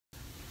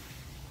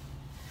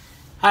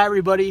Hi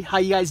everybody, how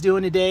you guys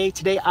doing today?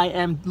 Today I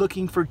am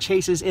looking for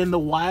chases in the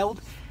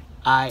wild.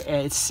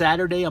 It's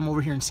Saturday, I'm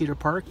over here in Cedar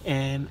Park,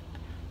 and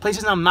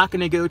places I'm not going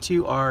to go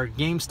to are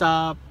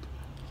GameStop,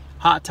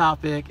 Hot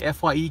Topic,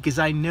 FYE, because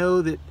I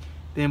know that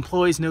the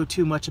employees know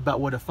too much about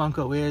what a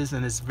Funko is,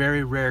 and it's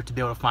very rare to be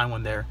able to find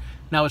one there.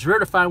 Now it's rare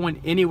to find one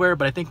anywhere,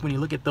 but I think when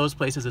you look at those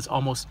places, it's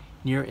almost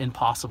near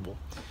impossible.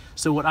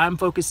 So what I'm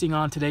focusing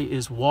on today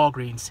is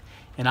Walgreens,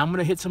 and I'm going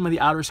to hit some of the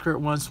outer skirt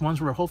ones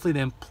where hopefully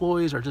the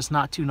employees are just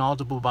not too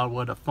knowledgeable about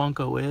what a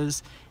Funko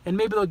is, and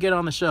maybe they'll get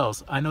on the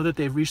shelves. I know that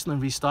they've recently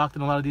restocked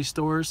in a lot of these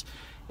stores,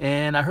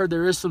 and I heard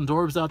there is some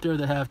Dorbz out there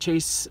that have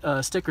Chase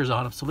stickers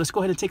on them. So let's go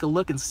ahead and take a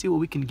look and see what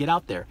we can get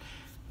out there.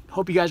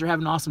 Hope you guys are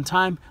having an awesome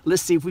time.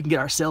 Let's see if we can get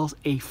ourselves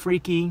a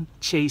freaking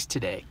Chase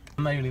today.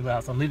 I'm not even leaving the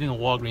house, I'm leaving a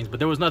Walgreens, but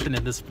there was nothing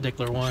in this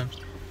particular one.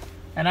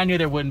 And I knew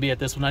there wouldn't be at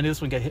this one. I knew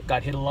this one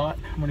got hit a lot.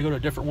 I'm gonna go to a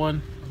different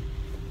one.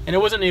 And it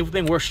wasn't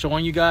anything worth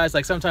showing you guys.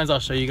 Like sometimes I'll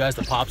show you guys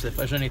the pops if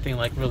there's anything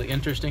like really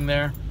interesting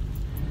there.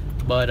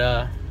 But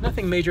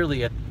nothing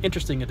majorly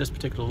interesting at this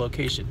particular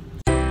location.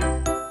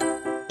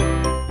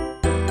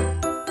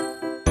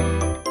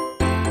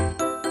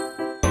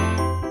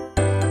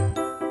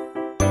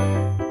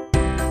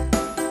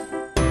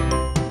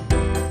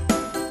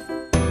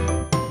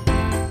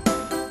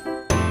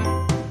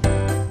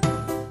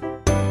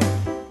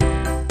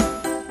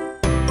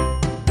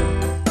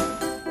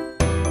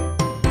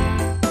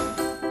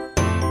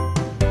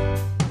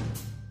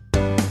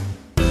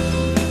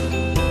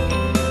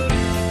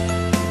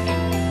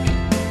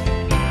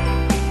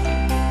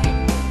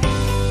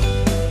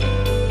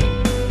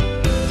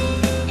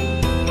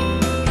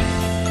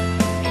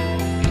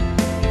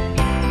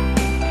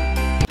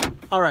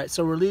 Alright,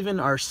 so we're leaving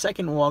our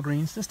second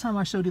Walgreens. This time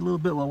I showed you a little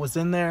bit what was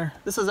in there.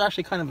 This is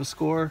actually kind of a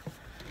score.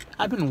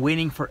 I've been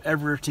waiting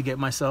forever to get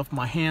my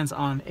hands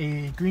on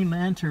a Green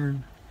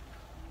Lantern.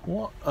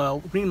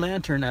 Green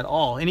Lantern at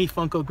all. Any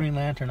Funko Green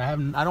Lantern.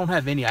 I don't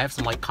have any. I have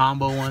some like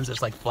combo ones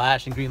that's like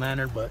Flash and Green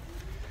Lantern, but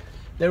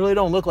they really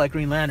don't look like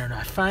Green Lantern.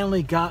 I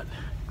finally got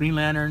Green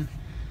Lantern.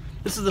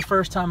 This is the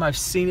first time I've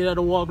seen it at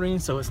a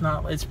Walgreens, so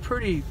it's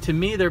pretty, to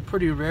me they're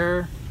pretty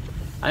rare.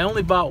 I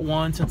only bought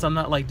one since I'm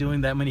not like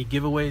doing that many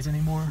giveaways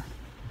anymore,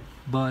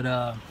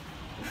 but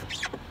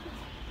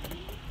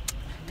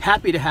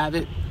happy to have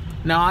it.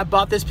 Now I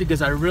bought this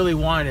because I really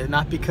wanted it,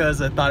 not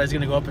because I thought it was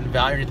gonna go up in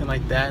value or anything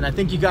like that. And I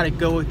think you got to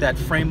go with that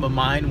frame of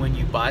mind when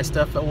you buy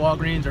stuff at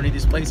Walgreens or any of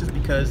these places,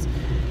 because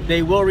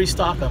they will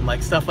restock them.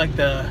 Like stuff like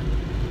the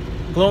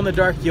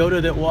glow-in-the-dark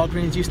Yoda that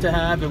Walgreens used to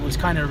have, it was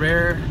kind of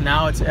rare.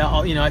 Now it's, you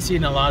know, I see it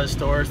in a lot of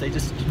stores. They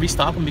just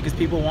restock them because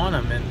people want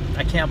them, and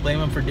I can't blame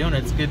them for doing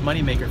it. It's a good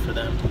money maker for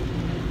them.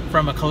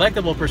 From a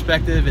collectible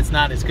perspective, it's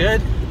not as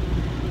good,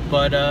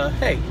 but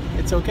hey,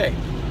 it's okay,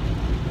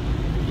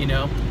 you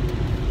know.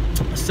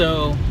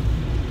 So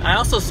I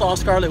also saw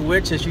Scarlet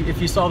Witch,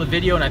 if you saw the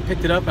video, and I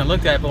picked it up and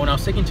looked at it, but when I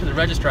was sticking to the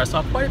register, I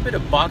saw quite a bit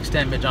of box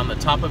damage on the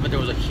top of it. There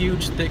was a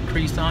huge thick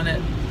crease on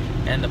it,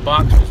 and the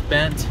box was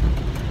bent.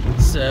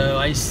 So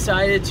I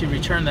decided to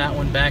return that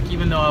one back,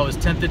 even though I was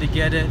tempted to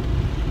get it.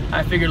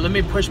 I figured, let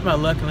me push my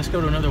luck and let's go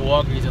to another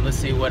Walgreens and let's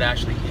see what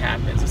actually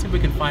happens. Let's see if we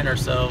can find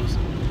ourselves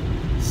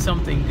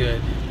something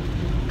good.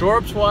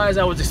 Dorbz wise,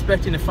 I was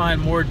expecting to find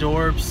more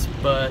Dorbz,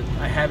 but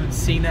I haven't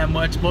seen that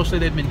much. Mostly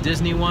they've been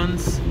Disney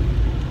ones.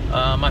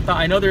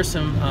 I know there's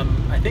some,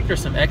 I think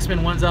there's some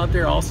X-Men ones out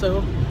there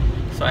also.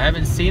 So I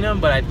haven't seen them,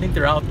 but I think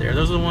they're out there.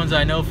 Those are the ones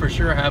I know for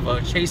sure have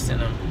a Chase in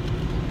them.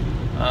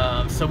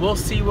 So we'll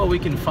see what we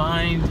can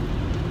find,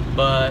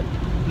 but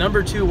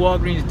number 2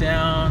 Walgreens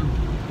down,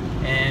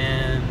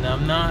 and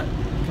I'm not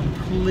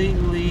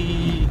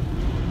completely,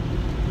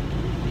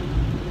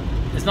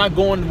 it's not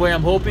going the way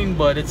I'm hoping,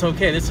 but it's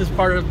okay. This is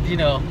part of, you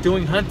know,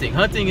 doing hunting.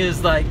 Hunting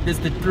is like, this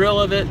the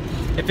thrill of it.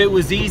 If it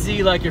was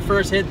easy, like your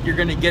first hit, you're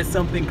gonna get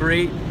something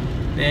great,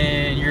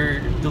 then you're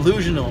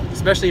delusional,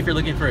 especially if you're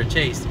looking for a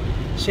Chase.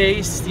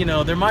 Chase, you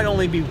know, there might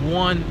only be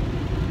one,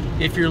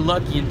 if you're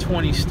lucky, in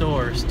 20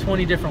 stores,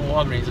 20 different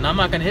Walgreens, and I'm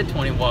not gonna hit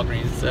 20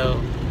 Walgreens,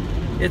 so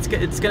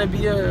it's gonna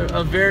be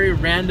a very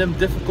random,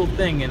 difficult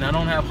thing, and I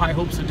don't have high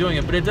hopes of doing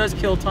it, but it does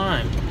kill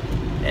time.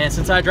 And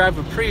since I drive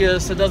a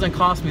Prius, it doesn't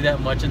cost me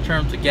that much in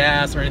terms of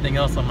gas or anything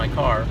else on my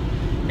car.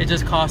 It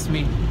just costs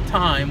me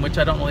time, which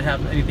I don't really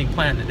have anything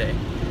planned today.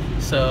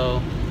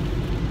 So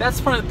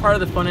that's part of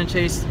the fun and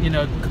Chase, you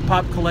know,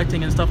 pop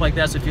collecting and stuff like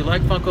that. So if you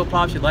like Funko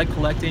Pops, you like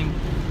collecting,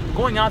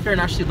 going out there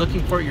and actually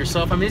looking for it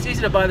yourself. I mean, it's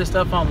easy to buy this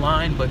stuff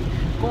online, but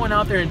going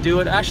out there and do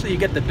it, actually you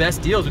get the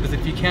best deals, because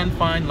if you can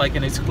find like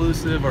an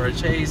exclusive or a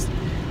Chase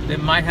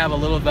that might have a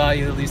little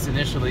value, at least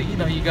initially, you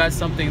know, you got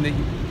something that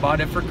you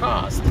bought it for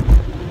cost.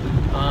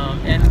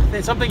 And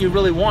it's something you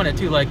really wanted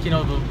too, like, you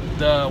know,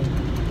 the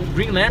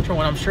Green Lantern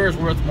one I'm sure is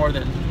worth more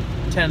than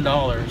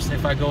 $10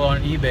 if I go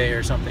on eBay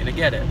or something to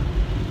get it.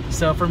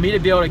 So for me to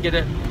be able to get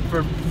it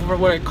for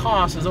what it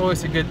costs is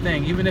always a good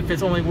thing, even if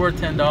it's only worth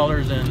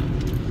 $10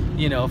 in,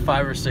 you know,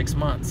 5 or 6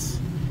 months.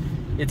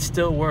 It's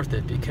still worth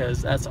it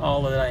because that's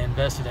all that I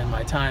invested in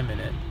my time in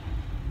it.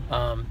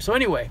 So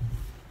anyway,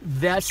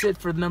 that's it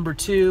for number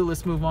 2.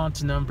 Let's move on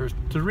to number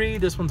 3.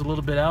 This one's a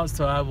little bit out,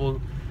 so I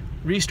will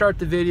restart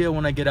the video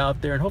when I get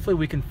out there, and hopefully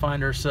we can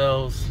find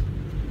ourselves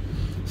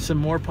some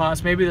more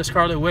pops. Maybe the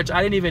Scarlet Witch.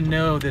 I didn't even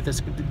know that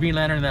the Green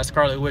Lantern and that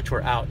Scarlet Witch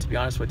were out, to be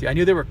honest with you. I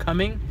knew they were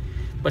coming,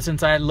 but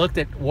since I had looked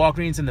at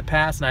Walgreens in the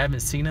past and I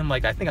haven't seen them,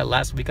 like I think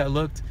last week I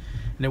looked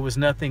and there was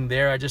nothing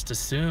there, I just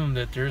assumed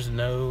that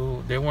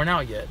they weren't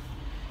out yet.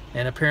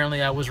 And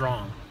apparently I was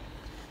wrong.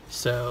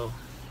 So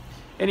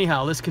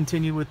anyhow, let's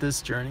continue with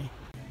this journey.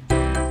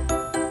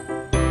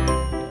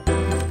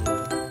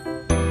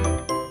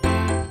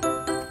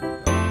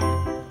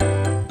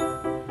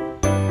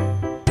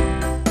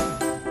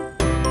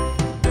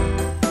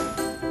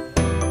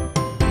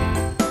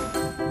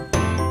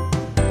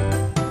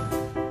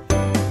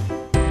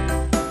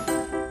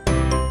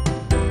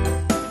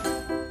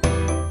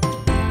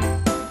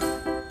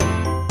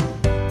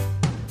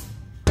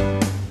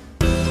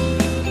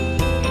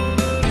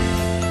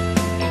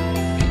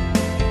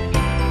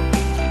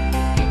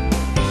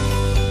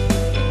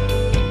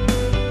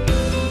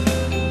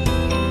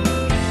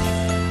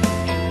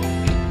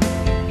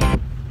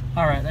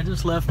 I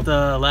just left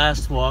the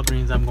last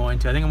Walgreens I'm going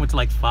to. I think I went to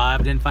like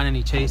 5. Didn't find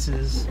any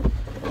chases.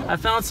 I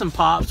found some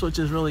pops, which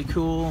is really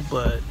cool,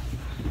 but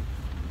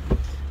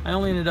I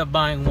only ended up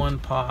buying 1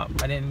 pop.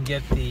 I didn't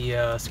get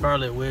the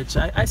Scarlet Witch.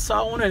 I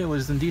saw one and it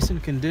was in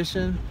decent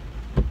condition,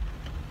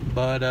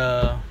 but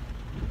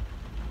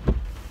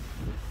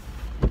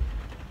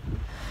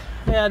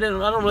yeah, I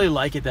don't really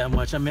like it that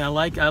much. I mean, I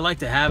like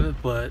to have it,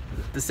 but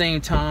at the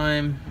same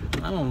time,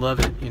 I don't love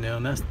it, you know.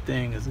 And that's the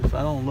thing, is if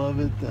I don't love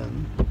it,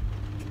 then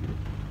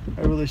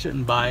I really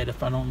shouldn't buy it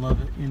if I don't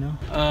love it, you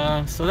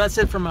know. So that's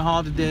it for my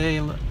haul today.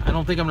 I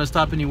don't think I'm gonna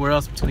stop anywhere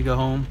else. I'm just gonna go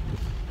home.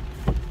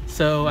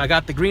 So I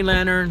got the Green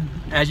Lantern.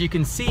 As you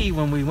can see,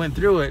 when we went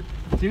through it,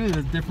 through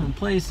the different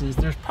places,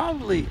 there's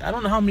probably, I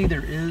don't know how many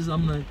there is.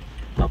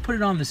 I'll put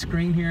it on the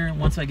screen here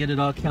once I get it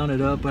all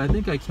counted up, but I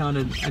think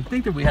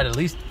that we had at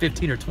least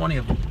 15 or 20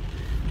 of them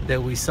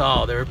that we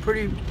saw. They were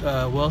pretty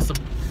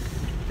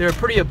they were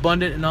pretty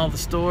abundant in all the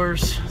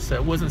stores, so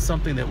it wasn't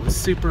something that was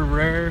super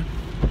rare.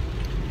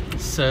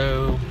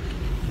 So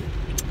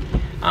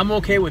I'm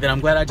okay with it.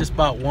 I'm glad I just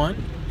bought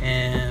 1,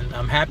 and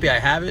I'm happy I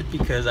have it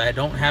because I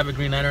don't have a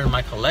Green Lantern in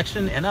my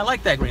collection, and I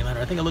like that Green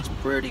Lantern. I think it looks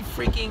pretty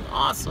freaking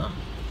awesome.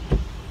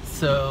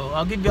 So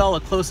I'll give you all a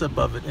close-up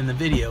of it in the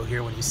video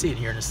here when you see it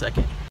here in a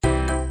second.